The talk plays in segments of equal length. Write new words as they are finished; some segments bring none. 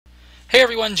Hey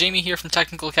everyone, Jamie here from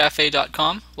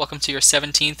TechnicalCafe.com. Welcome to your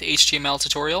 17th HTML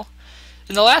tutorial.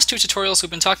 In the last two tutorials we've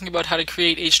been talking about how to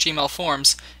create HTML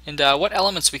forms and what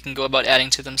elements we can go about adding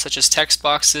to them, such as text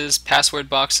boxes, password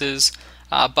boxes,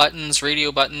 buttons,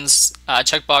 radio buttons,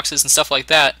 checkboxes, and stuff like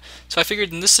that. So I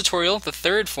figured in this tutorial, the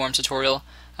third form tutorial,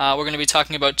 we're going to be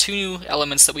talking about two new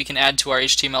elements that we can add to our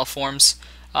HTML forms,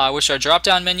 which are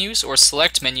drop-down menus or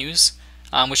select menus.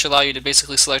 Which allow you to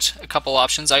basically select a couple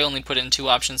options. I only put in two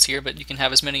options here, but you can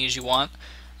have as many as you want.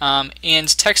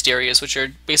 And text areas, which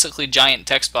are basically giant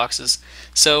text boxes.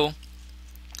 So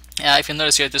if you'll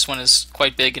notice here, this one is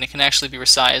quite big, and it can actually be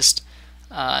resized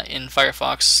in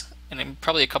Firefox and in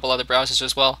probably a couple other browsers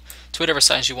as well to whatever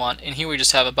size you want. And here we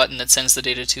just have a button that sends the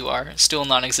data to our still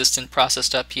non-existent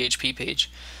process.php page.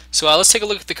 So let's take a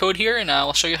look at the code here, and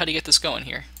I'll show you how to get this going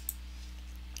here.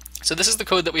 So this is the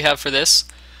code that we have for this.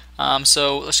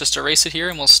 So let's just erase it here,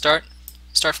 and we'll start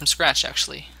from scratch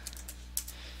actually.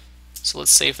 So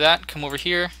let's save that, come over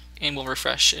here, and we'll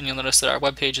refresh, and you'll notice that our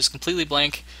web page is completely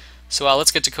blank. So let's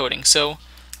get to coding. So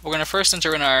we're going to first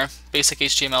enter in our basic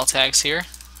HTML tags here.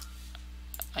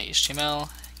 HTML,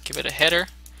 give it a header,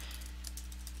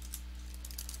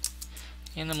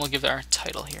 and then we'll give it our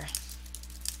title here.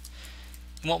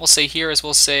 And what we'll say here is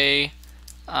we'll say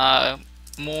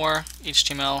more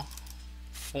HTML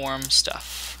form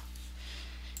stuff.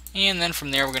 And then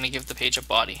from there we're going to give the page a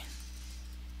body.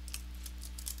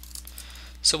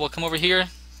 So we'll come over here,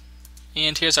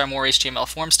 and here's our more HTML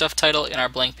form stuff title in our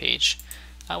blank page.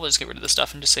 We'll just get rid of the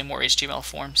stuff and just say more HTML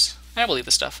forms. I will leave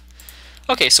the stuff.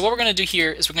 Okay, so what we're going to do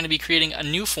here is we're going to be creating a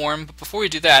new form, but before we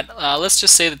do that, let's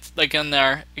just say that, like in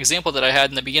our example that I had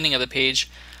in the beginning of the page,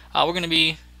 we're going to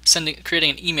be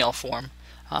creating an email form.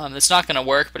 It's not going to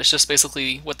work, but it's just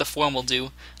basically what the form will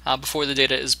do before the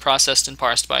data is processed and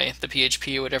parsed by the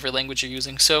PHP or whatever language you're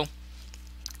using. So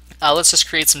let's just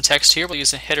create some text here. We'll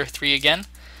use a header 3 again,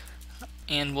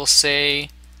 and we'll say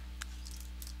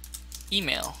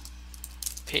email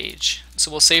page.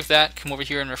 So we'll save that, come over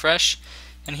here and refresh,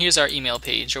 and here's our email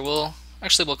page, or we'll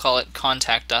call it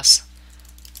contact us.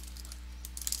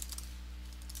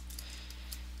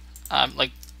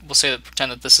 We'll say that,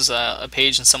 pretend that this is a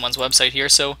page in someone's website here.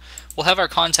 So we'll have our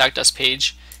contact us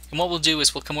page, and what we'll do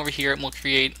is we'll come over here and we'll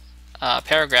create a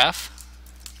paragraph,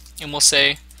 and we'll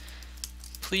say,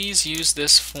 please use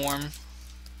this form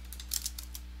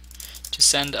to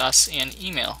send us an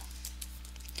email.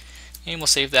 And we'll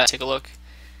save that, take a look,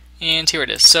 and here it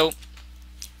is. So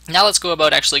now let's go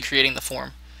about actually creating the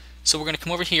form. So we're going to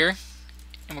come over here,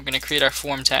 and we're going to create our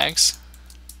form tags.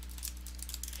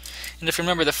 And if you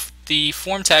remember, the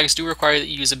form tags do require that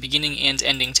you use a beginning and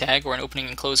ending tag, or an opening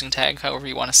and closing tag, however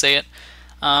you want to say it.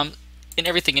 And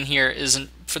everything in here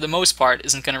isn't, for the most part,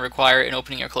 isn't going to require an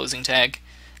opening or closing tag,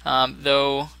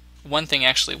 though one thing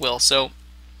actually will. So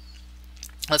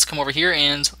let's come over here,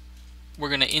 and we're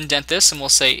going to indent this, and we'll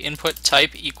say input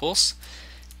type equals,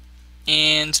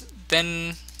 and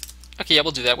then, okay, yeah,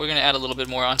 we'll do that. We're going to add a little bit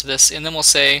more onto this, and then we'll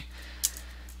say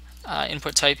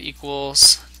input type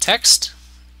equals text.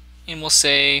 And we'll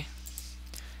say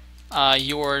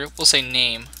we'll say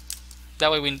name.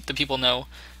 That way the people know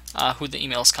who the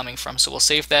email is coming from. So we'll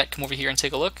save that, come over here and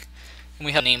take a look, and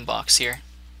we have a name box here.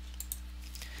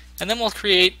 And then we'll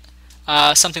create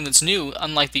something that's new,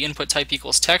 unlike the input type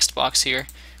equals text box here.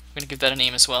 We're going to give that a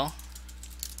name as well.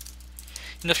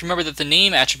 And if you remember that the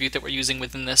name attribute that we're using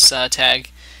within this tag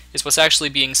is what's actually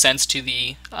being sent to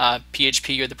the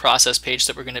PHP or the process page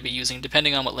that we're going to be using,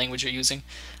 depending on what language you're using.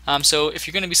 So if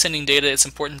you're going to be sending data, it's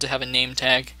important to have a name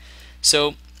tag.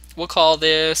 So we'll call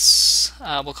this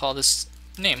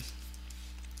name,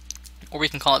 or we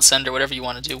can call it sender, whatever you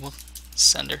want to do.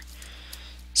 Sender.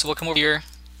 So we'll come over here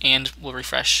and we'll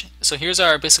refresh. So here's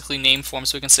our basically name form,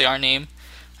 so we can say our name,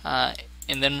 and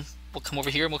then we'll come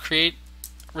over here and we'll create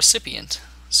recipient.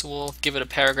 So we'll give it a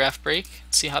paragraph break,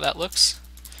 see how that looks,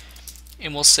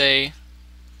 and we'll say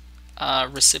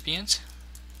recipient.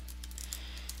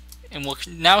 And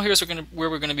now here's where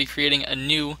we're going to be creating a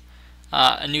new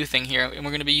thing here, and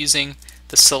we're going to be using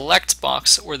the select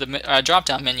box, or the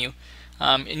drop-down menu.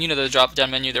 And you know the drop-down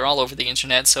menu, they're all over the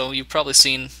internet, so you've probably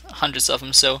seen hundreds of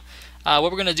them. So what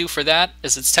we're going to do for that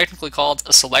is, it's technically called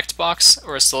a select box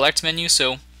or a select menu,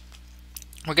 so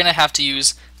we're going to have to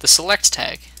use the select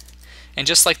tag. And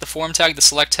just like the form tag, the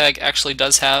select tag actually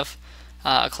does have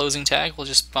a closing tag. We'll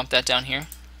just bump that down here.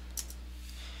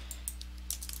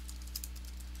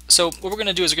 So what we're going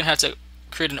to do is we're going to have to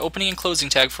create an opening and closing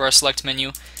tag for our select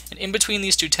menu, and in between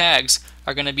these two tags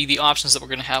are going to be the options that we're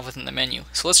going to have within the menu.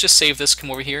 So let's just save this, come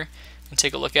over here, and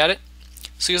take a look at it.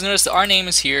 So you'll notice that our name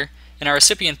is here, and our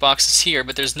recipient box is here,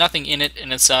 but there's nothing in it,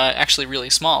 and it's actually really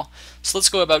small. So let's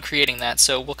go about creating that.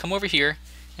 So we'll come over here,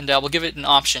 and we'll give it an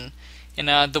option.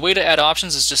 And the way to add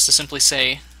options is just to simply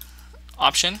say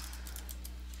option,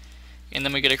 and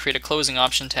then we're going to create a closing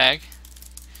option tag,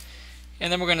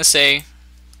 and then we're going to say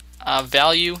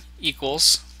value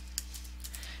equals,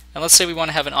 and let's say we want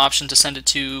to have an option to send it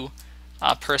to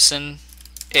person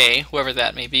A, whoever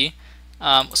that may be.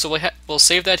 So we'll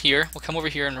save that here. We'll come over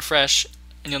here and refresh,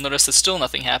 and you'll notice that still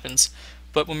nothing happens.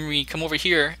 But when we come over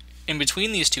here, in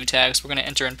between these two tags, we're going to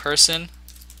enter in person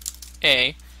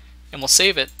A, and we'll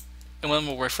save it, and then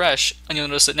we'll refresh, and you'll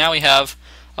notice that now we have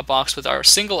a box with our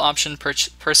single option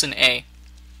person A.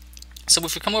 So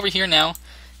if we come over here now,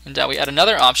 and we add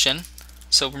another option,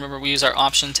 so remember we use our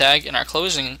option tag and our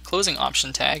closing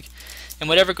option tag, and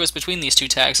whatever goes between these two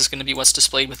tags is going to be what's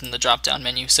displayed within the drop-down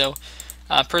menu. So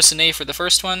person A for the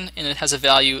first one, and it has a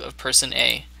value of person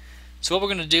A. So what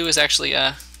we're going to do is actually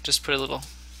just put a little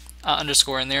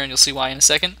underscore in there, and you'll see why in a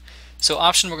second. So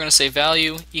option, we're going to say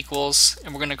value equals,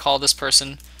 and we're going to call this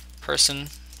person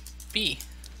B.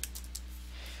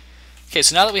 Okay,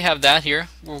 so now that we have that here,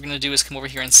 what we're going to do is come over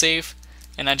here and save,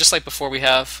 and just like before, we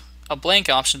have a blank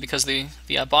option because the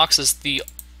box is the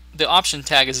option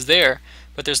tag is there,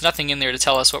 but there's nothing in there to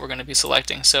tell us what we're going to be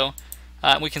selecting. So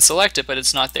we can select it, but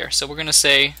it's not there. So we're going to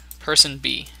say person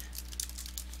B.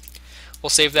 We'll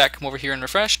save that, come over here and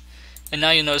refresh, and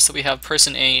now you'll notice that we have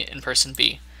person A and person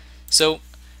B. So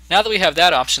now that we have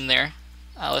that option there,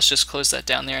 let's just close that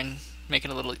down there and make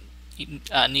it a little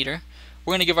neater.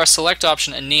 We're going to give our select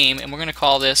option a name, and we're going to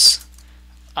call this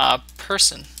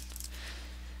person.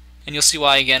 And you'll see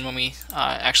why again when we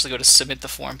actually go to submit the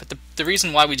form. But the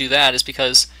reason why we do that is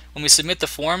because when we submit the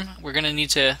form, we're going to need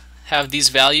to have these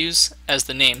values as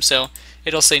the name. So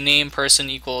it'll say name person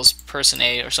equals person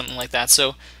A or something like that.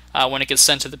 So when it gets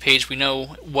sent to the page, we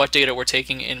know what data we're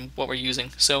taking and what we're using.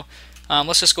 So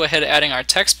let's just go ahead adding our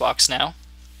text box now.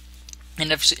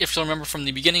 And if you'll remember from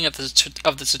the beginning of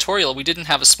the tutorial, we didn't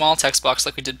have a small text box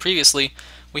like we did previously.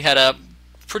 We had a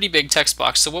pretty big text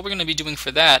box. So what we're going to be doing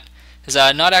for that is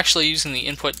not actually using the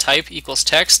input type equals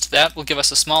text. That will give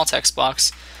us a small text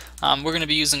box. We're going to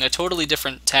be using a totally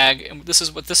different tag, and this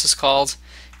is what this is called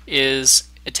is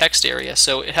a text area.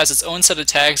 So it has its own set of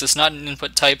tags. It's not an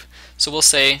input type. So we'll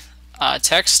say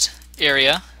text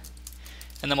area,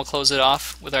 and then we'll close it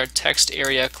off with our text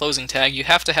area closing tag. You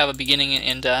have to have a beginning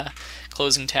and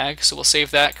closing tag. So we'll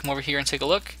save that, come over here and take a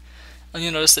look. And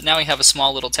you'll notice that now we have a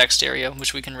small little text area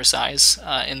which we can resize,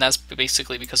 and that's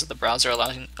basically because of the browser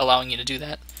allowing you to do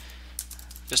that.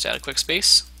 Just add a quick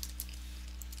space,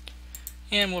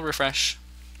 and we'll refresh.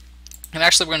 And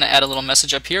actually we're going to add a little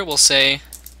message up here. We'll say,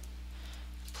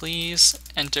 please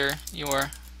enter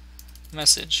your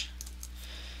message.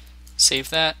 Save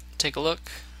that, take a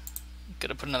look.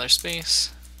 Gotta put another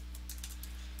space.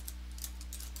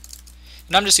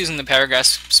 And I'm just using the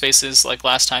paragraph spaces like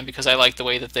last time because I like the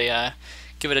way that they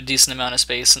give it a decent amount of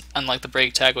space, unlike the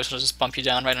break tag, which will just bump you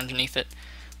down right underneath it.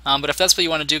 But if that's what you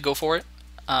want to do, go for it.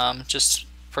 Just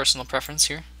personal preference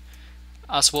here.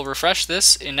 So we'll refresh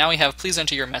this, and now we have please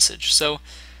enter your message. So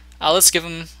let's give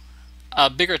them a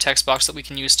bigger text box that we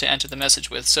can use to enter the message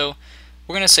with. So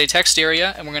we're going to say text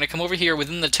area, and we're going to come over here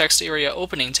within the text area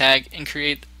opening tag and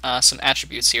create some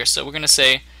attributes here. So we're going to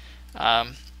say,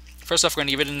 first off, we're going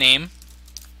to give it a name,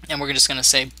 and we're just going to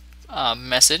say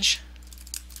message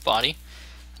body,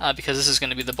 because this is going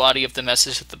to be the body of the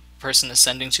message that the person is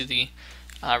sending to the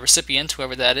recipient,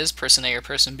 whoever that is, person A or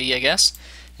person B, I guess.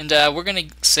 And we're going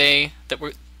to say that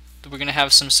we're going to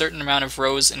have some certain amount of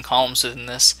rows and columns within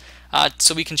this,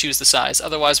 so we can choose the size.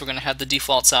 Otherwise, we're going to have the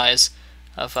default size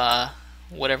of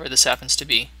whatever this happens to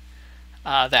be.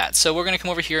 So we're going to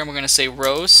come over here and we're going to say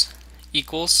rows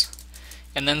equals,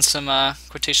 and then some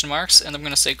quotation marks, and then we're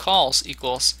going to say calls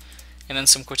equals, and then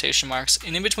some quotation marks.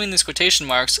 And in between these quotation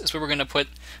marks is where we're going to put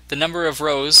the number of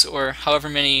rows, or however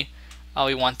many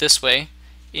we want this way,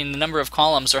 in the number of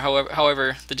columns, or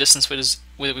however the distance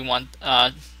we want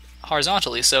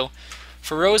horizontally. So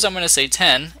for rows I'm going to say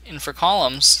 10, and for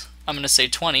columns I'm going to say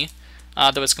 20,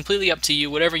 though it's completely up to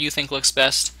you, whatever you think looks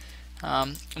best.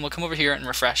 And we'll come over here and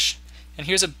refresh. And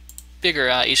here's a bigger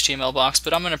HTML box,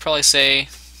 but I'm going to probably say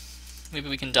maybe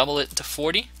we can double it to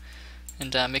 40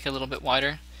 and make it a little bit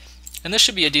wider. And this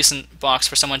should be a decent box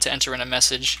for someone to enter in a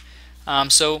message.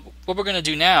 So what we're going to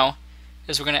do now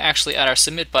is we're going to actually add our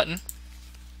submit button,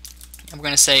 and we're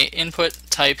going to say input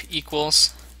type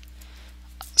equals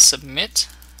submit,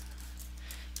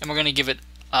 and we're going to give it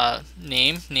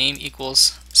name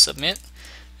equals submit,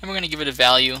 and we're going to give it a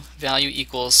value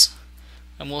equals,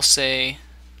 and we'll say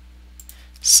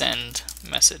send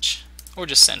message. or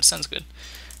just send. Send's good.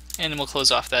 And then we'll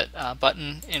close off that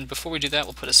button. And before we do that,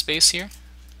 we'll put a space here.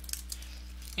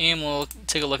 And we'll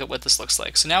take a look at what this looks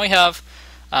like. So now we have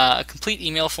a complete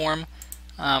email form,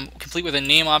 complete with a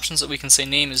name option, so we can say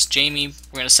name is Jamie.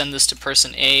 We're going to send this to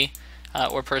person A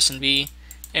or person B,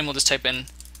 and we'll just type in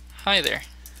hi there.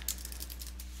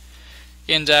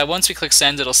 And once we click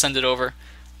send, it'll send it over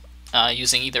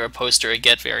using either a post or a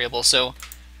get variable. So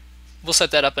we'll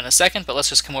set that up in a second, but let's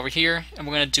just come over here, and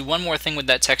we're going to do one more thing with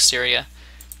that text area.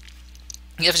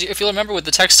 If you'll remember with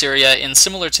the text area, and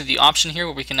similar to the option here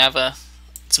where we can have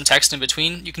some text in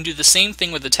between, you can do the same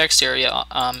thing with the text area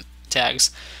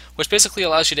tags, which basically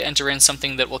allows you to enter in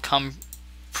something that will come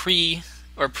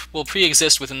will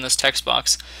pre-exist within this text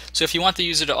box. So if you want the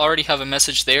user to already have a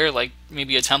message there, like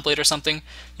maybe a template or something,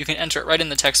 you can enter it right in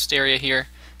the text area here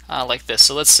like this.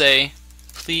 So let's say,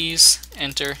 please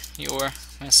enter your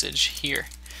message here.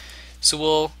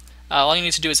 So all you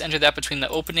need to do is enter that between the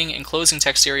opening and closing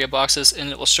text area boxes, and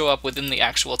it will show up within the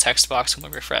actual text box when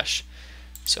we refresh.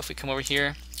 So if we come over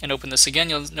here and open this again,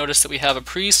 you'll notice that we have a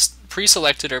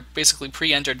pre-selected or basically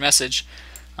pre-entered message.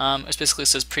 It basically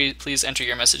says please enter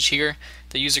your message here.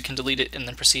 The user can delete it and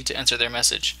then proceed to enter their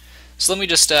message. So let me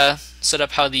just set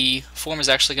up how the form is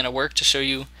actually going to work to show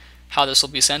you how this will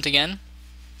be sent again.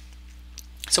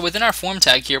 So within our form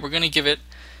tag here, we're going to give it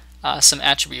some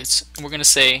attributes. And we're going to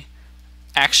say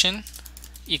action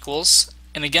equals,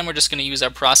 and again we're just going to use our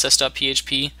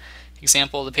process.php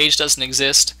example. The page doesn't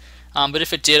exist, but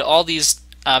if it did, all these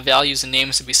values and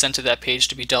names would be sent to that page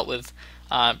to be dealt with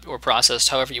or processed,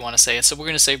 however you want to say it. So we're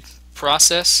going to say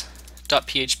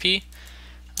process.php,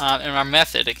 and our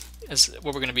method is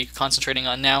what we're going to be concentrating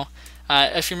on now.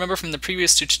 If you remember from the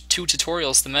previous two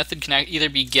tutorials, the method can either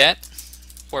be get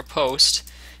or post.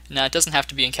 Now it doesn't have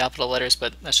to be in capital letters,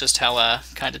 but that's just how we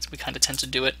kind of tend to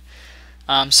do it.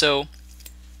 So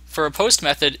for a post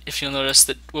method, if you'll notice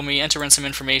that when we enter in some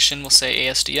information, we'll say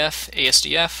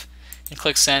ASDF, and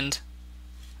click send.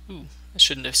 Ooh, it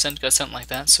shouldn't have got sent like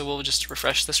that, so we'll just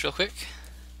refresh this real quick.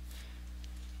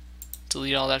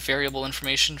 Delete all that variable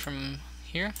information from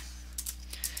here.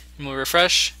 And we'll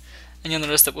refresh, and you'll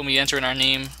notice that when we enter in our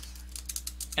name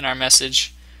and our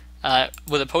message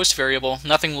with a post variable,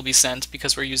 nothing will be sent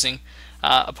because we're using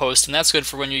a post, and that's good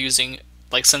for when you're using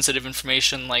like sensitive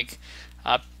information like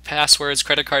passwords,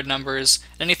 credit card numbers,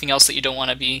 anything else that you don't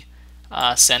want to be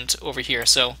sent over here.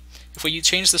 So if we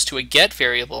change this to a get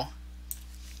variable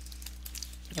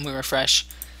and we refresh,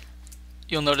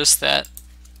 you'll notice that,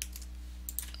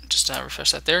 just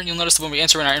refresh that there, and you'll notice that when we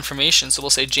enter in our information, so we'll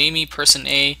say Jamie, person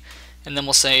A, and then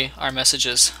we'll say our message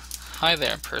is hi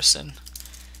there, person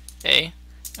A,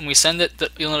 and we send it,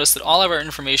 you'll notice that all of our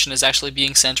information is actually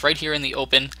being sent right here in the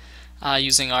open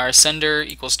using our sender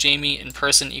equals Jamie and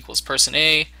person equals person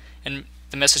A, and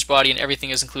the message body and everything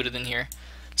is included in here.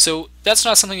 So that's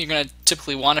not something you're going to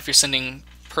typically want if you're sending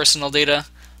personal data,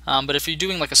 but if you're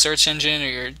doing like a search engine, or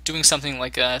you're doing something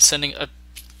like sending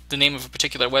the name of a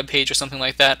particular web page or something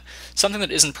like that, something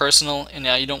that isn't personal and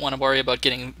you don't want to worry about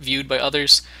getting viewed by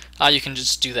others, you can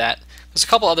just do that. There's a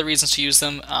couple other reasons to use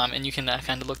them, and you can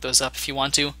kind of look those up if you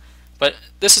want to. But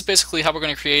this is basically how we're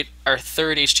going to create our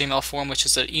third HTML form, which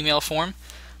is an email form.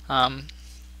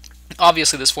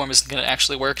 Obviously this form isn't going to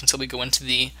actually work until we go into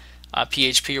the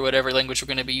PHP or whatever language we're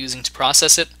going to be using to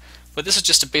process it, but this is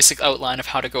just a basic outline of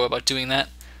how to go about doing that.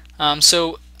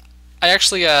 So I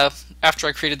actually, after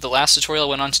I created the last tutorial,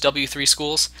 went on to W3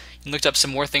 Schools and looked up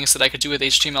some more things that I could do with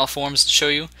HTML forms to show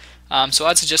you. So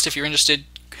I'd suggest if you're interested,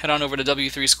 head on over to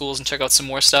W3 Schools and check out some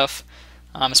more stuff,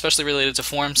 especially related to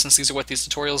forms, since these are what these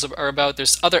tutorials are about.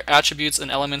 There's other attributes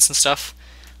and elements and stuff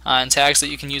and tags that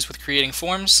you can use with creating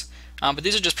forms, but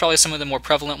these are just probably some of the more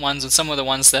prevalent ones and some of the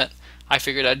ones that I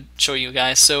figured I'd show you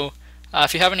guys. So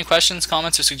if you have any questions,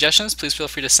 comments, or suggestions, please feel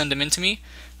free to send them in to me.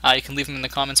 You can leave them in the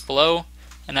comments below.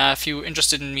 And if you're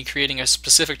interested in me creating a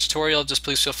specific tutorial, just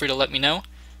please feel free to let me know.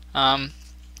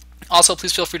 Also,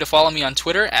 please feel free to follow me on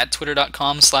Twitter at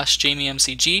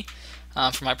twitter.com/JamieMCG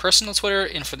for my personal Twitter,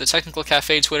 and for the Technical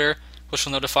Cafe Twitter, which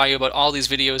will notify you about all these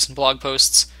videos and blog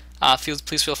posts.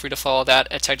 Please feel free to follow that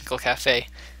at Technical Cafe.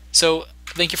 So,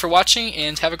 thank you for watching,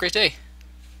 and have a great day.